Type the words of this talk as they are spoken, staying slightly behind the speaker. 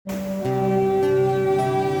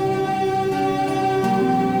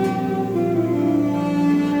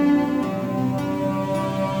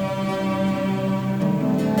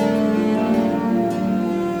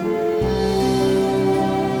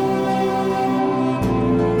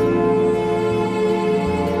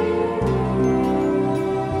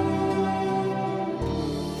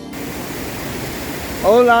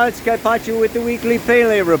Hola, it's Kaipachu with the Weekly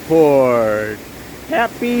Pele Report.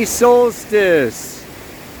 Happy solstice.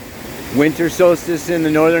 Winter solstice in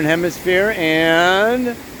the northern hemisphere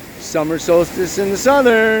and summer solstice in the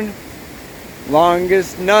southern.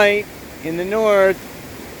 Longest night in the north,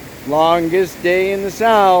 longest day in the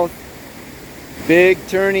south. Big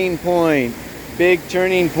turning point, big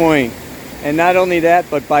turning point. And not only that,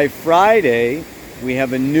 but by Friday, we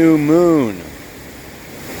have a new moon.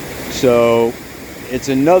 So it's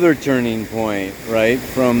another turning point, right?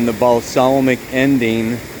 From the balsamic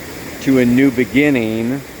ending to a new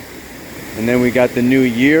beginning. And then we got the new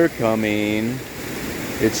year coming.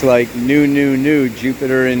 It's like new.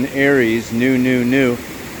 Jupiter in Aries, new.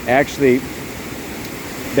 Actually,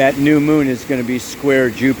 that new moon is going to be square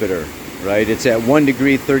Jupiter, right? It's at 1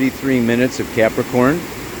 degree 33 minutes of Capricorn.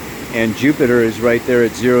 And Jupiter is right there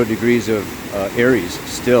at 0 degrees of Aries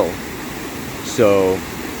still. So,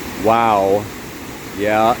 wow.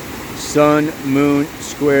 Yeah, Sun, Moon,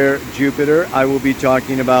 square Jupiter. I will be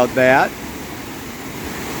talking about that.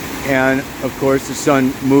 And of course, the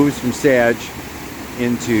Sun moves from Sag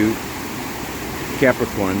into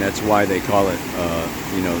Capricorn. That's why they call it,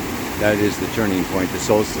 that is the turning point, the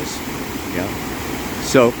solstice. Yeah.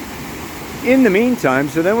 So, in the meantime,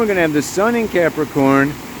 so then we're going to have the Sun in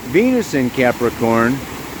Capricorn, Venus in Capricorn,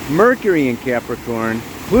 Mercury in Capricorn,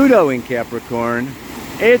 Pluto in Capricorn.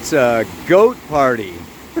 It's a goat party.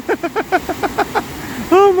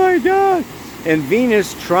 Oh my God. And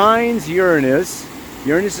Venus trines Uranus.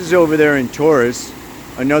 Uranus is over there in Taurus,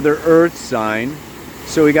 another earth sign.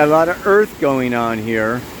 So we got a lot of earth going on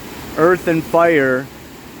here. Earth and fire,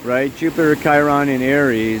 right? Jupiter, Chiron in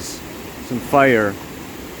Aries, some fire.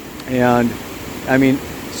 And I mean,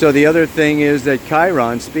 so the other thing is that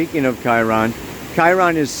Chiron, speaking of Chiron,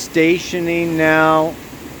 Chiron is stationing now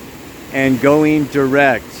and going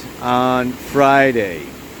direct on Friday.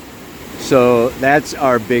 So that's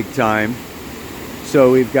our big time.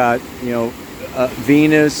 So we've got,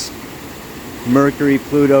 Venus, Mercury,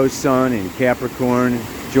 Pluto, Sun in Capricorn,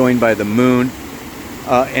 joined by the moon.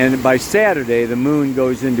 And by Saturday, the moon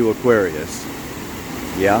goes into Aquarius.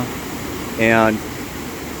 Yeah. And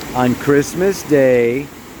on Christmas Day,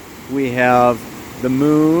 we have the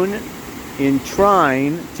moon in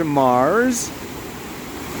trine to Mars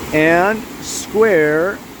and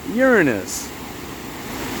square Uranus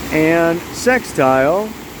and sextile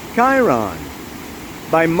Chiron.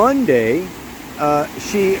 By Monday,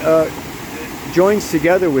 she joins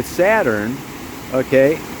together with Saturn,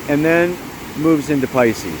 okay, and then moves into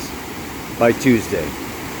Pisces by Tuesday.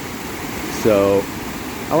 So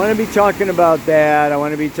I want to be talking about that. I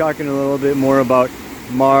want to be talking a little bit more about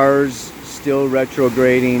Mars still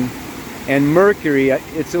retrograding and Mercury.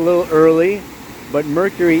 It's a little early, but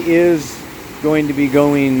Mercury is going to be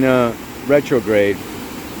going retrograde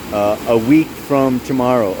a week from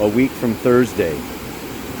tomorrow, a week from Thursday.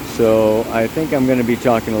 So I think I'm going to be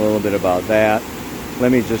talking a little bit about that.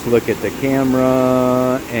 Let me just look at the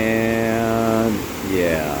camera and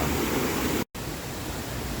yeah.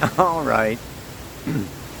 All right.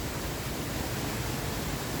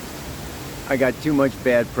 I got too much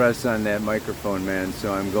bad press on that microphone, man,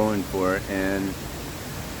 so I'm going for it, and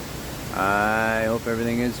I hope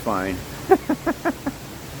everything is fine.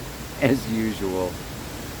 As usual.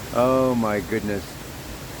 Oh my goodness.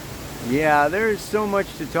 Yeah, there's so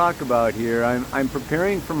much to talk about here. I'm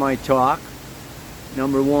preparing for my talk.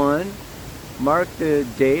 Number one, mark the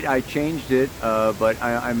date. I changed it, but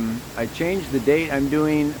I changed the date. I'm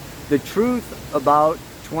doing the truth about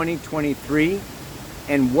 2023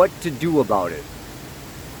 and what to do about it.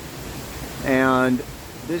 And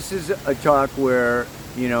this is a talk where,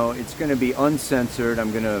 it's going to be uncensored.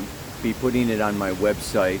 I'm going to be putting it on my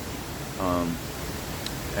website.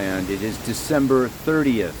 And it is December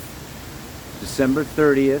 30th. December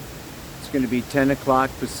 30th. It's going to be 10 o'clock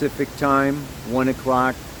Pacific time, 1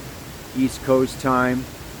 o'clock East Coast time.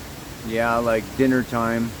 Yeah, like dinner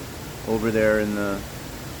time over there in the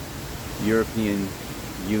European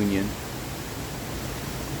Union.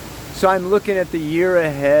 So I'm looking at the year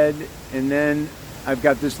ahead, and then I've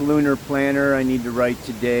got this lunar planner I need to write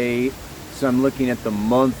today. So I'm looking at the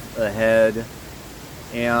month ahead,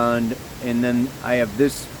 and then I have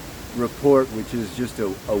this report, which is just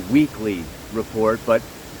a weekly report, but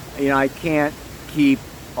I can't keep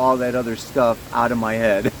all that other stuff out of my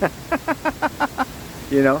head.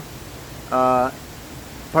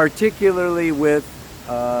 Particularly with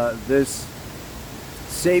this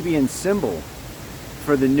Sabian symbol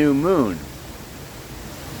for the new moon.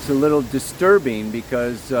 It's a little disturbing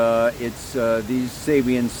because these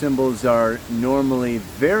Sabian symbols are normally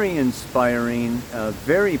very inspiring,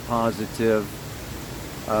 very positive,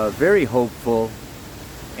 very hopeful,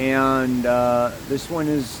 and this one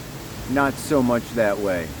is not so much that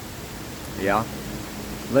way. Yeah?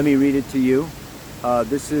 Let me read it to you.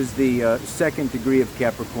 This is the second degree of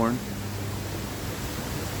Capricorn.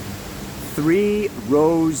 3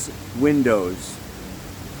 rose windows.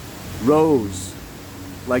 Rose,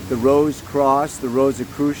 like the rose cross, the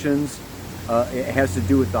Rosicrucians. It has to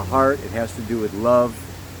do with the heart. It has to do with love.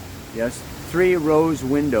 Yes? 3 rose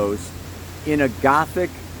windows in a Gothic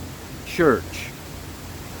church.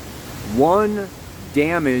 1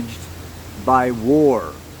 damaged by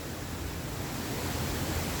war.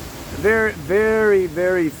 Very, very,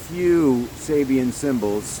 very few Sabian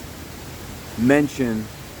symbols mention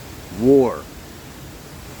war.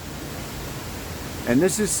 And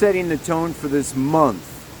this is setting the tone for this month.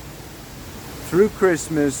 Through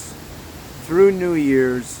Christmas, through New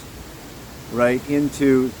Year's, right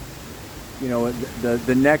into, you know,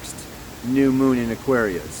 the next new moon in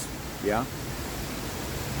Aquarius. Yeah?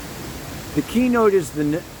 The keynote is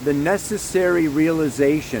the necessary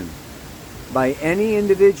realization by any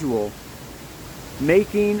individual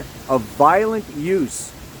making a violent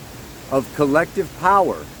use of collective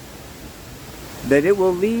power that it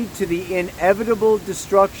will lead to the inevitable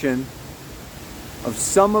destruction of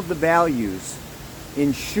some of the values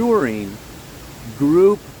ensuring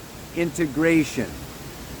group integration.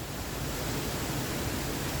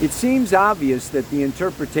 It seems obvious that the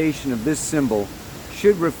interpretation of this symbol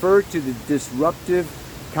should refer to the disruptive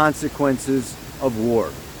consequences of war.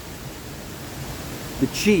 The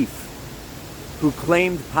chief, who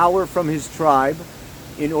claimed power from his tribe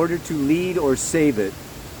in order to lead or save it,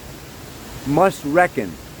 must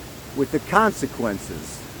reckon with the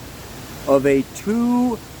consequences of a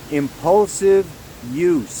too impulsive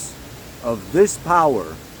use of this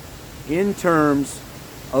power in terms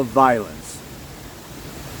of violence.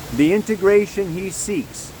 The integration he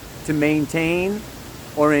seeks to maintain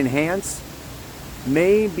or enhance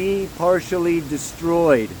may be partially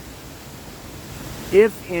destroyed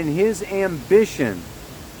if in his ambition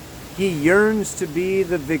he yearns to be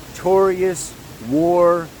the victorious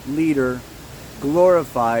war leader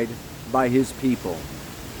glorified by his people.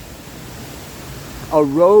 A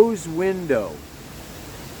rose window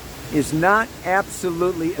is not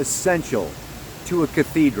absolutely essential to a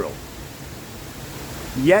cathedral,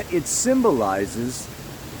 yet it symbolizes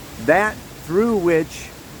that through which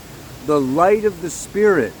the light of the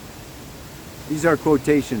Spirit, these are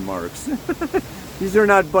quotation marks, these are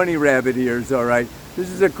not bunny rabbit ears, all right? This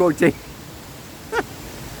is a quotation.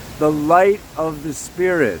 The light of the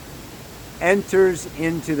Spirit enters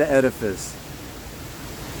into the edifice.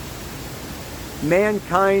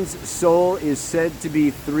 Mankind's soul is said to be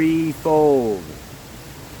threefold.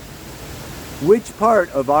 Which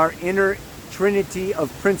part of our inner trinity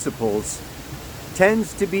of principles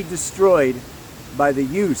tends to be destroyed by the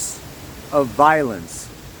use of violence?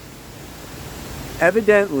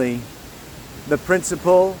 Evidently, the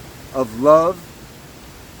principle of love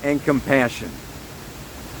and compassion.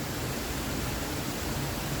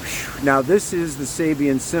 Now this is the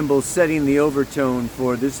Sabian symbol setting the overtone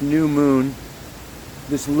for this new moon,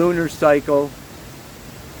 this lunar cycle,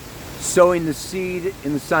 sowing the seed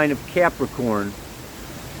in the sign of Capricorn.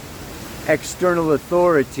 External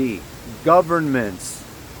authority, governments,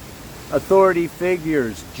 authority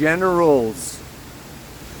figures, generals,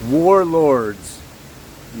 warlords,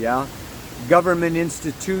 yeah, government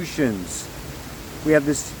institutions. We have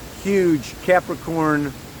this huge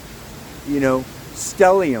Capricorn,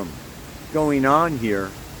 stellium going on here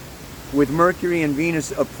with Mercury and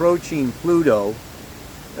Venus approaching Pluto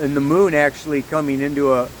and the moon actually coming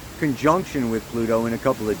into a conjunction with Pluto in a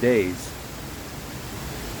couple of days.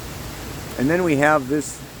 And then we have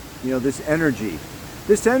this, this energy.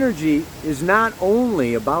 This energy is not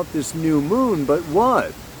only about this new moon, but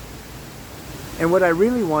what? And what I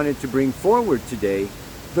really wanted to bring forward today,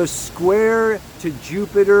 the square to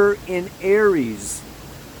Jupiter in Aries.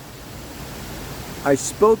 I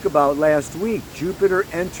spoke about last week, Jupiter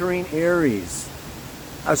entering Aries.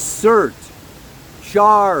 Assert,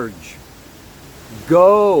 charge,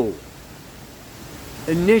 go,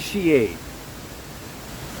 initiate.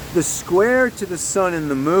 The square to the sun and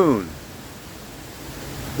the moon.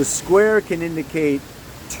 The square can indicate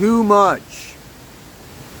too much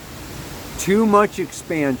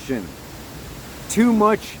expansion, too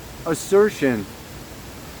much assertion,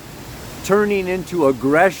 turning into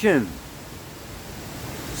aggression.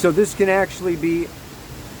 So this can actually be,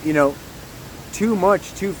 too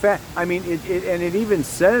much, too fast. I mean, it even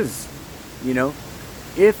says,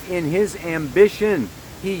 if in his ambition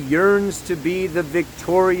he yearns to be the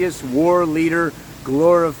victorious war leader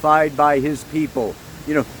glorified by his people.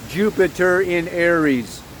 Jupiter in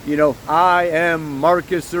Aries. I am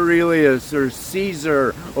Marcus Aurelius or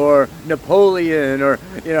Caesar or Napoleon or,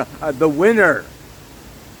 the winner,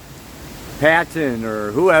 Patton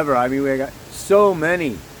or whoever. I mean, we got so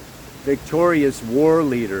many victorious war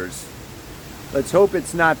leaders. Let's hope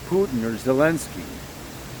it's not Putin or Zelensky.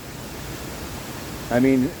 I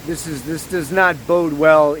mean, this does not bode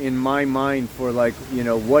well in my mind for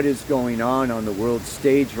what is going on the world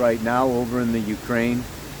stage right now over in the Ukraine.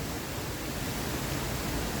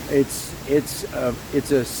 It's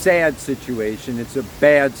a sad situation. It's a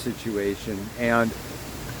bad situation. And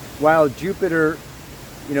while Jupiter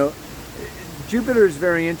is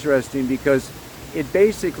very interesting because it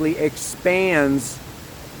basically expands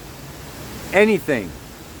anything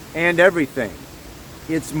and everything.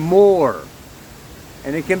 It's more.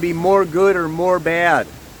 And it can be more good or more bad,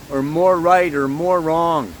 or more right or more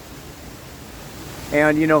wrong.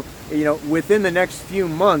 And within the next few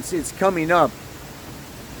months, it's coming up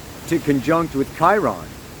to conjunct with Chiron,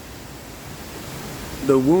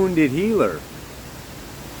 the wounded healer.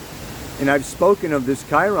 And I've spoken of this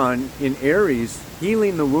Chiron in Aries,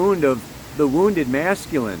 healing the wound of the wounded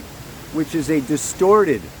masculine, which is a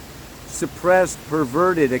distorted, suppressed,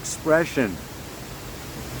 perverted expression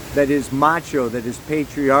that is macho, that is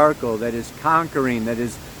patriarchal, that is conquering, that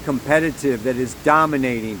is competitive, that is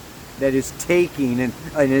dominating, that is taking and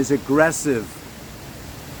is aggressive,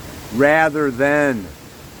 rather than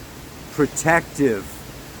protective,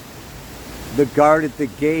 the guard at the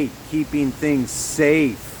gate, keeping things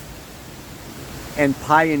safe, and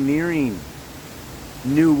pioneering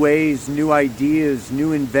new ways, new ideas,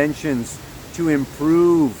 new inventions to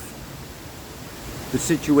improve the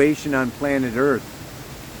situation on planet Earth,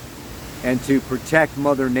 and to protect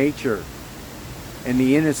Mother Nature and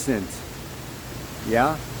the innocent.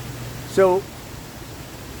 Yeah? So,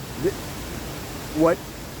 what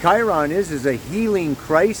Chiron is a healing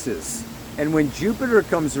crisis. And when Jupiter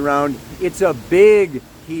comes around, it's a big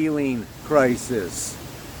healing crisis.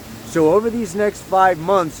 So over these next 5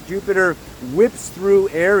 months, Jupiter whips through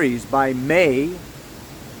Aries by May.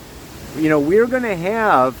 We're going to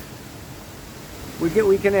have we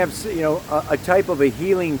can have a type of a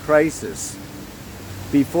healing crisis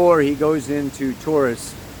before he goes into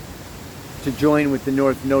Taurus to join with the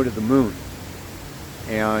north node of the moon.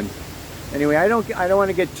 And anyway, I don't want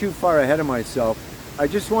to get too far ahead of myself. I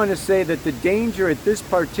just want to say that the danger at this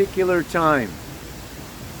particular time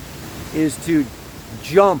is to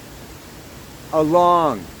jump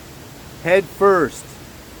along head first,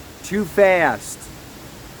 too fast,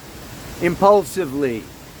 impulsively,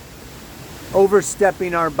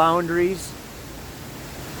 overstepping our boundaries,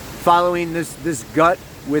 following this gut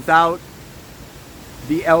without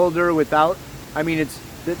the elder, it's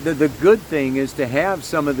the good thing is to have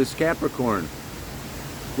some of this Capricorn,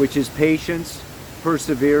 which is patience,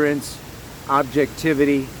 perseverance,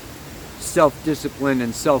 objectivity, self-discipline,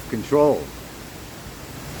 and self-control.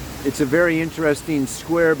 It's a very interesting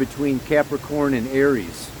square between Capricorn and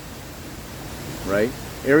Aries, right?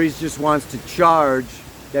 Aries just wants to charge,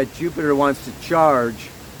 that Jupiter wants to charge,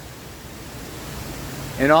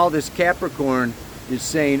 and all this Capricorn is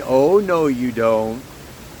saying, oh, no, you don't.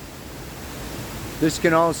 This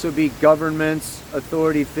can also be governments,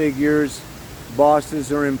 authority figures, bosses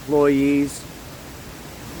or employees,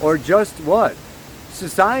 or just what?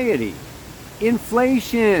 Society,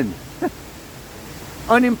 inflation,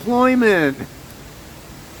 unemployment.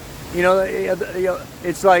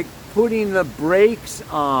 It's like putting the brakes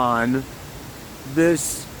on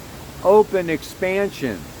this open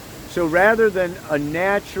expansion. So rather than a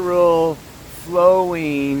natural,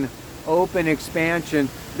 flowing, open expansion,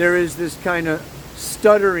 there is this kind of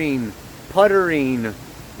stuttering, puttering.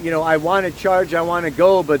 I want to charge, I want to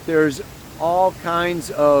go, but there's all kinds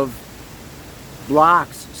of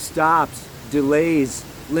blocks, stops, delays,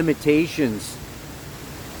 limitations.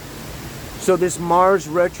 So this Mars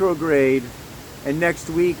retrograde, and next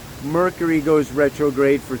week Mercury goes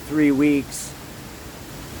retrograde for 3 weeks.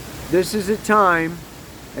 This is a time,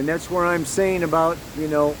 and that's where I'm saying about,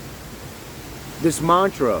 this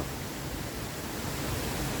mantra.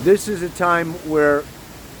 This is a time where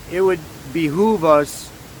it would behoove us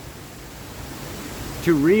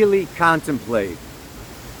to really contemplate,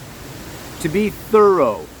 to be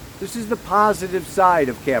thorough. This is the positive side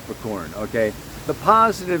of Capricorn, okay? The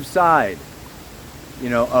positive side,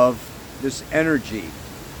 of this energy.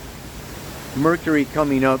 Mercury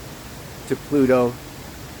coming up to Pluto,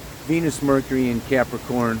 Venus, Mercury in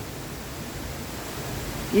Capricorn,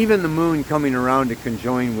 even the moon coming around to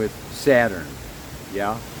conjoin with Saturn,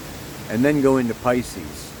 yeah? And then go into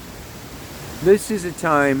Pisces. This is a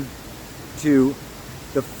time to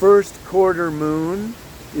The first quarter moon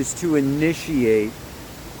is to initiate.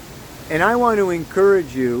 And I want to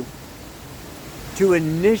encourage you to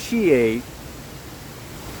initiate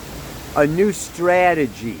a new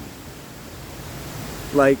strategy,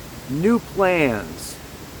 like new plans,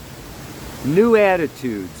 new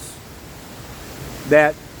attitudes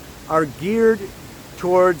that are geared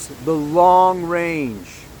towards the long range.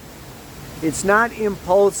 It's not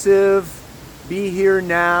impulsive, be here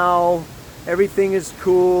now, everything is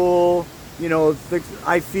cool, you know,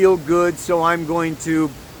 I feel good, so I'm going to,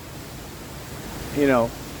 you know,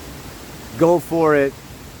 go for it.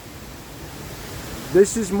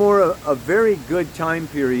 This is more a very good time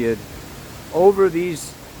period over the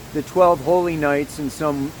 12 holy nights and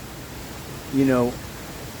some, you know,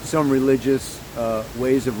 some religious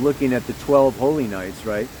ways of looking at the 12 holy nights,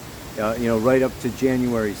 right? You know, right up to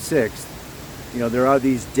January 6th. You know, there are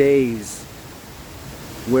these days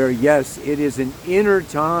where, yes, it is an inner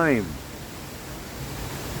time.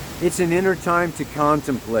 It's an inner time to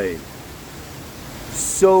contemplate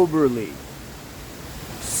soberly,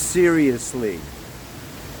 seriously,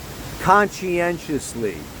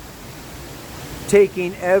 conscientiously,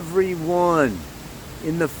 taking everyone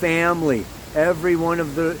in the family, every one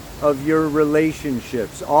of your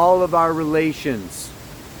relationships, all of our relations.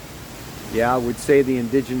 Yeah, I would say the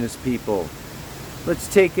indigenous people. Let's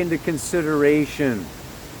take into consideration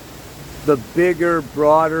the bigger,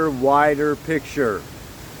 broader, wider picture.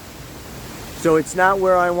 So it's not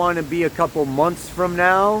where I want to be a couple months from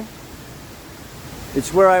now.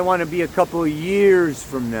 It's where I want to be a couple years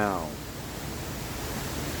from now.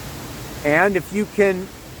 And if you can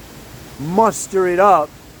muster it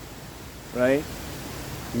up, right,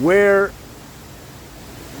 where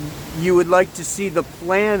you would like to see the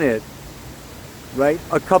planet, right,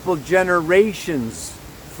 a couple generations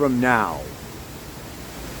from now.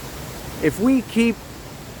 If we keep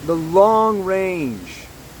the long range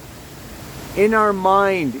in our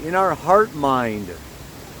mind, in our heart mind,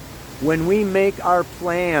 when we make our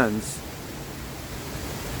plans,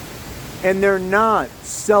 and they're not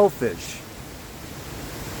selfish.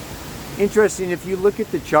 Interesting, if you look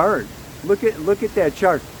at the chart, look at that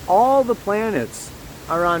chart. All the planets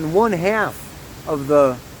are on one half of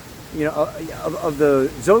the, you know, of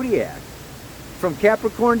the zodiac, from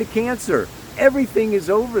Capricorn to Cancer. Everything is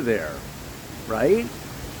over there, right?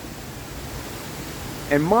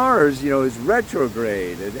 And Mars, you know, is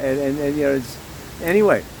retrograde, and you know, it's,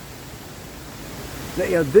 anyway. You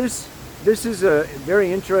know, this is a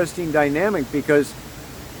very interesting dynamic because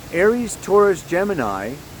Aries, Taurus,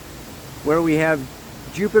 Gemini, where we have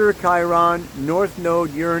Jupiter, Chiron, North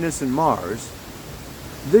Node, Uranus, and Mars.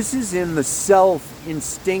 This is in the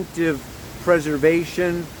self-instinctive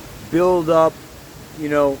preservation, build up, you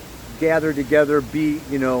know, gather together, be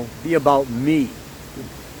about me.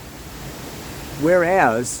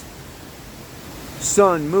 Whereas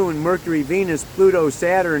Sun, Moon, Mercury, Venus, Pluto,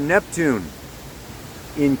 Saturn, Neptune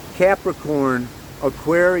in Capricorn,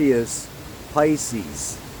 Aquarius,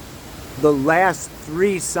 Pisces, the last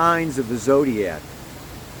three signs of the zodiac,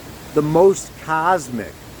 the most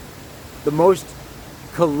cosmic, the most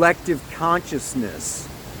collective consciousness,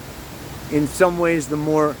 in some ways the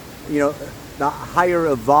more, you know, the higher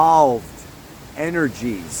evolved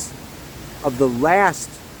energies of the last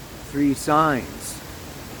three signs.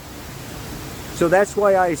 So that's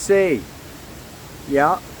why I say,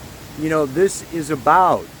 yeah, you know, this is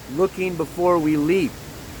about looking before we leap.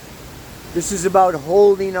 This is about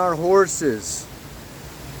holding our horses.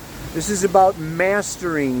 This is about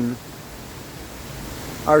mastering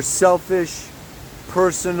our selfish,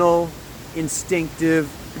 personal, instinctive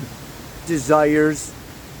desires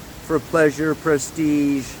for pleasure,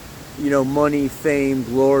 prestige, you know, money, fame,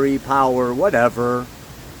 glory, power, whatever.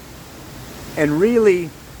 And really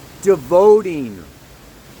devoting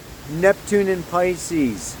Neptune in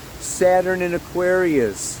Pisces, Saturn in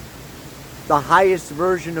Aquarius, the highest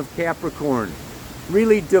version of Capricorn,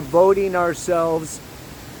 really devoting ourselves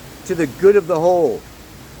to the good of the whole,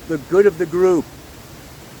 the good of the group,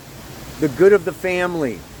 the good of the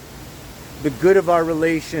family, the good of our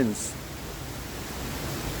relations.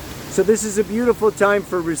 So this is a beautiful time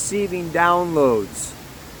for receiving downloads.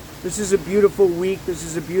 This is a beautiful week. This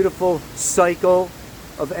is a beautiful cycle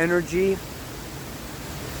of energy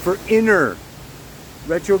for inner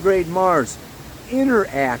retrograde Mars, inner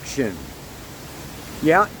action.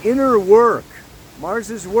 Yeah, inner work. Mars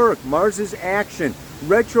is work. Mars is action.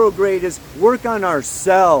 Retrograde is work on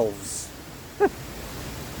ourselves.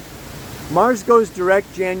 Mars goes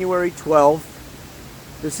direct January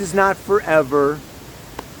 12th. This is not forever.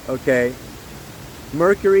 Okay.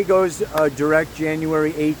 Mercury goes direct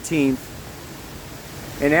January 18th.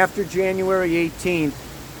 And after January 18th,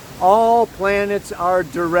 all planets are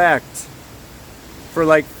direct for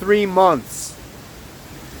like 3 months.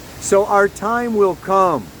 So our time will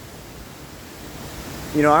come.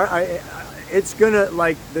 You know, it's gonna,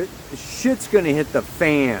 like, the shit's gonna hit the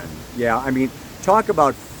fan. Yeah, I mean, talk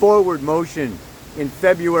about forward motion in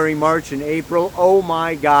February, March, and April. Oh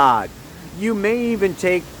my God. You may even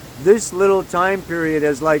take this little time period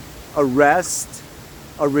as like a rest,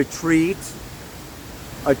 a retreat,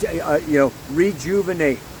 you know,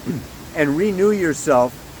 rejuvenate and renew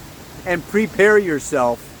yourself and prepare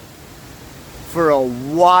yourself for a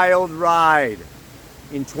wild ride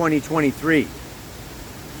in 2023.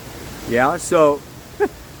 Yeah, so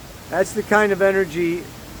that's the kind of energy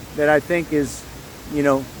that I think is, you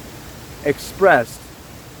know, expressed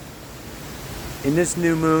in this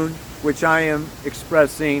new moon, which I am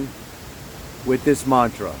expressing with this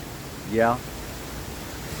mantra. Yeah.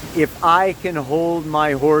 If I can hold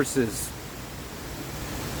my horses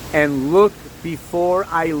and look before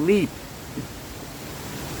I leap,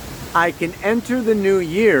 I can enter the new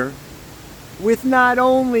year with not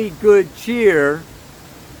only good cheer,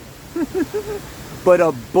 but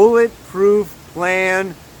a bulletproof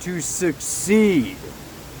plan to succeed.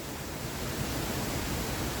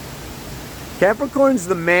 Capricorn's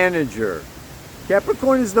the manager.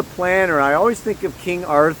 Capricorn is the planner. I always think of King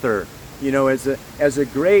Arthur, you know, as a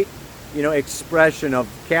great, you know, expression of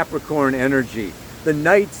Capricorn energy. The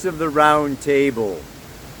Knights of the Round Table,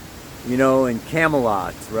 you know, and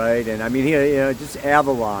Camelot, right? And I mean, you know, just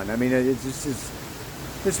Avalon. I mean, it's just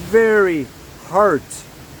this very heart,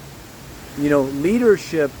 you know,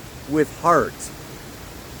 leadership with heart.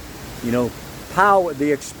 You know, power,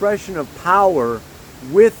 the expression of power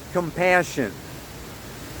with compassion.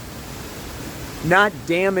 Not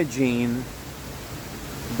damaging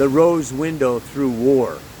the rose window through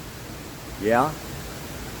war. Yeah?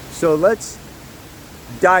 So let's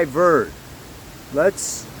divert.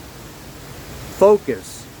 Let's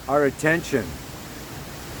focus our attention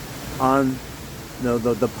on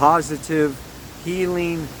the positive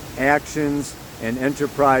healing actions and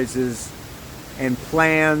enterprises and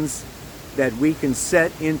plans that we can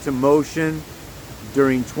set into motion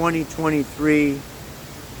during 2023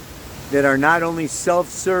 that are not only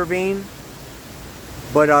self-serving,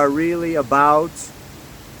 but are really about,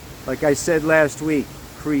 like I said last week,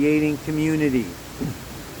 creating community,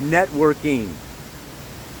 networking,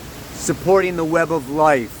 supporting the web of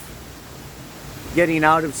life, getting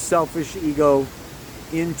out of selfish ego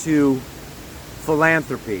into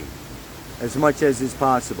philanthropy as much as is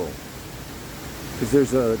possible. Because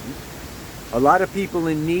there's a lot of people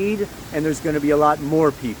in need, and there's going to be a lot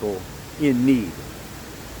more people in need,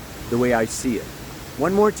 the way I see it.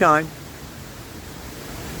 One more time.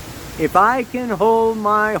 If I can hold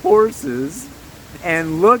my horses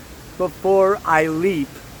and look before I leap,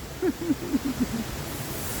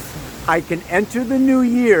 I can enter the new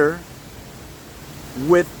year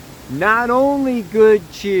with not only good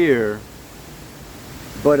cheer,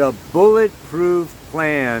 but a bulletproof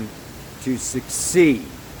plan to succeed.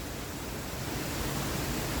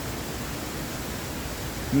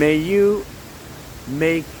 May you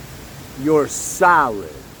make your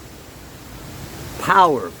solid,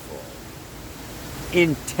 powerful,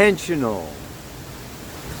 intentional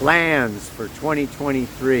plans for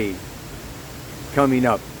 2023 coming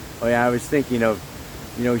up. Oh yeah, I was thinking of,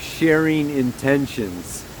 you know, sharing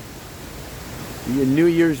intentions, New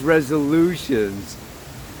Year's resolutions.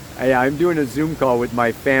 I'm doing a Zoom call with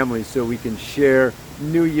my family so we can share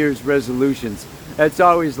New Year's resolutions. That's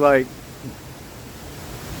always like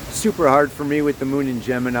super hard for me with the moon in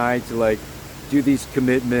Gemini to like do these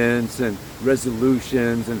commitments and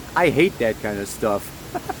resolutions, and I hate that kind of stuff.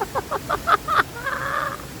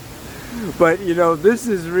 But you know, this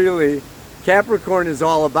is really, Capricorn is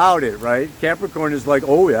all about it, right? Capricorn is like,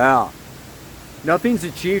 oh yeah, nothing's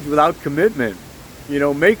achieved without commitment. You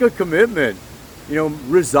know, make a commitment, you know,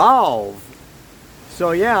 resolve.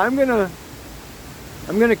 So yeah, I'm gonna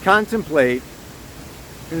contemplate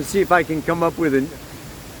and see if I can come up with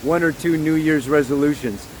one or two New Year's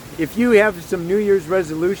resolutions. If you have some New Year's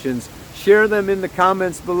resolutions, share them in the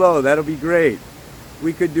comments below. That'll be great.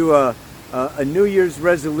 We could do a New Year's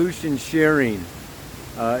resolution sharing,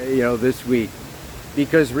 you know, this week,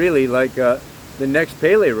 because really, like the next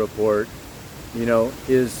Pele report, you know,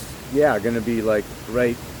 is going to be like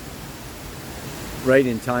right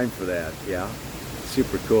in time for that. Yeah,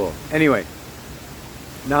 super cool. Anyway,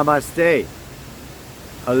 namaste,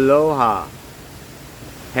 aloha,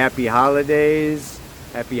 happy holidays,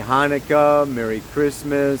 happy Hanukkah, Merry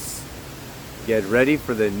Christmas. Get ready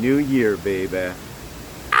for the new year, baby.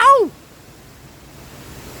 Ow!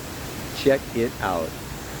 check it out.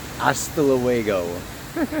 Hasta luego.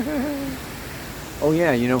 Oh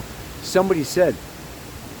yeah, you know, somebody said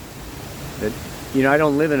that, you know, I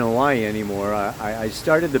don't live in Hawaii anymore. I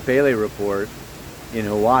started the Pele Report in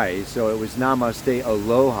Hawaii, so it was namaste,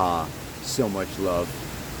 aloha, so much love.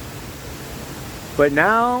 But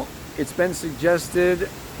now it's been suggested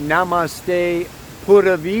namaste,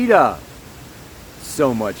 pura vida,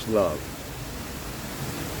 so much love.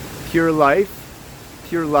 Pure life,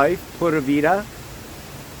 pura vida,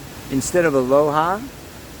 instead of aloha.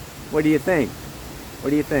 What do you think?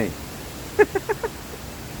 What do you think?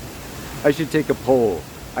 I should take a poll.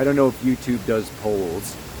 I don't know if YouTube does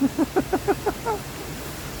polls.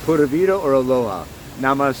 Pura vida or aloha?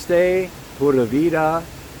 Namaste, pura vida,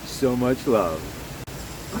 so much love.